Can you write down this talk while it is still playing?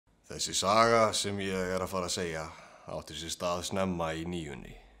Þessi saga sem ég að fara að segja átti sér stað snemma í 9.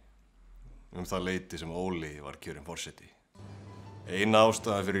 Það leyti sem Óli var kjörinn forseti. Eina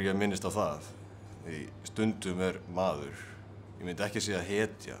ástæðan fyrir ég minnist á það, því stundum maður, ég myndi ekki segja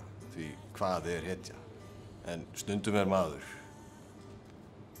hetja, því hvað hetja, en stundum maður.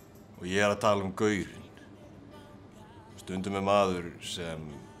 Og ég að tala gaurinn. Stundum maður sem,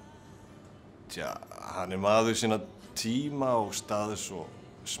 hann maður sinna tíma og staðs og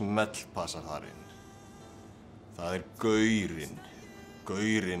smellpassar þar inn. Það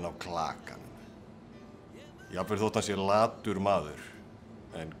gaurinn á klakan. Jafnvel þótt hann sé latur maður,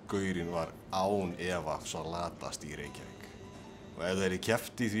 en gaurinn var án efa sá latasti í Reykjavík. Og ef þeir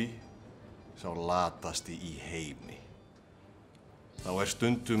keppt í því, sá latasti í heimi. Þá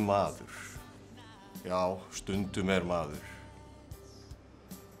stundum maður. Já, stundum maður.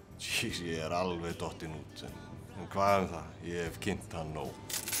 Ég alveg dottinn út, en hvað það? Ég hef kynnt hann nóg.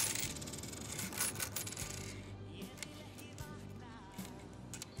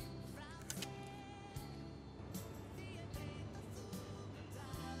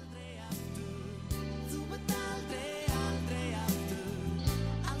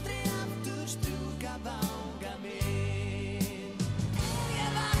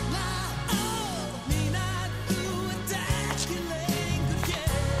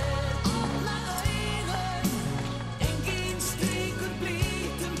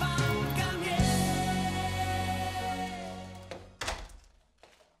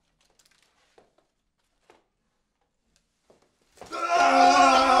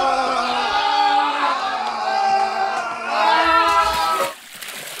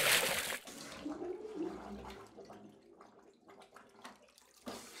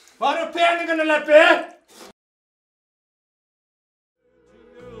 Hvar peningana, Leppi?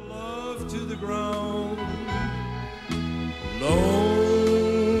 Love to the ground,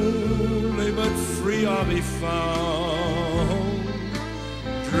 lonely but free I'll be found,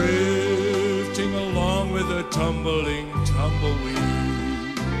 drifting along with a tumbling tumbleweed.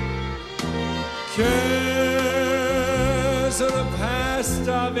 Cares of the past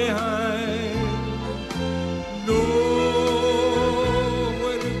are behind,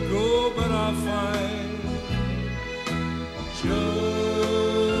 just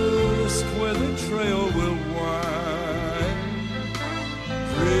where the trail will wind,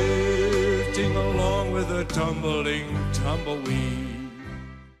 drifting along with a tumbling tumbleweed.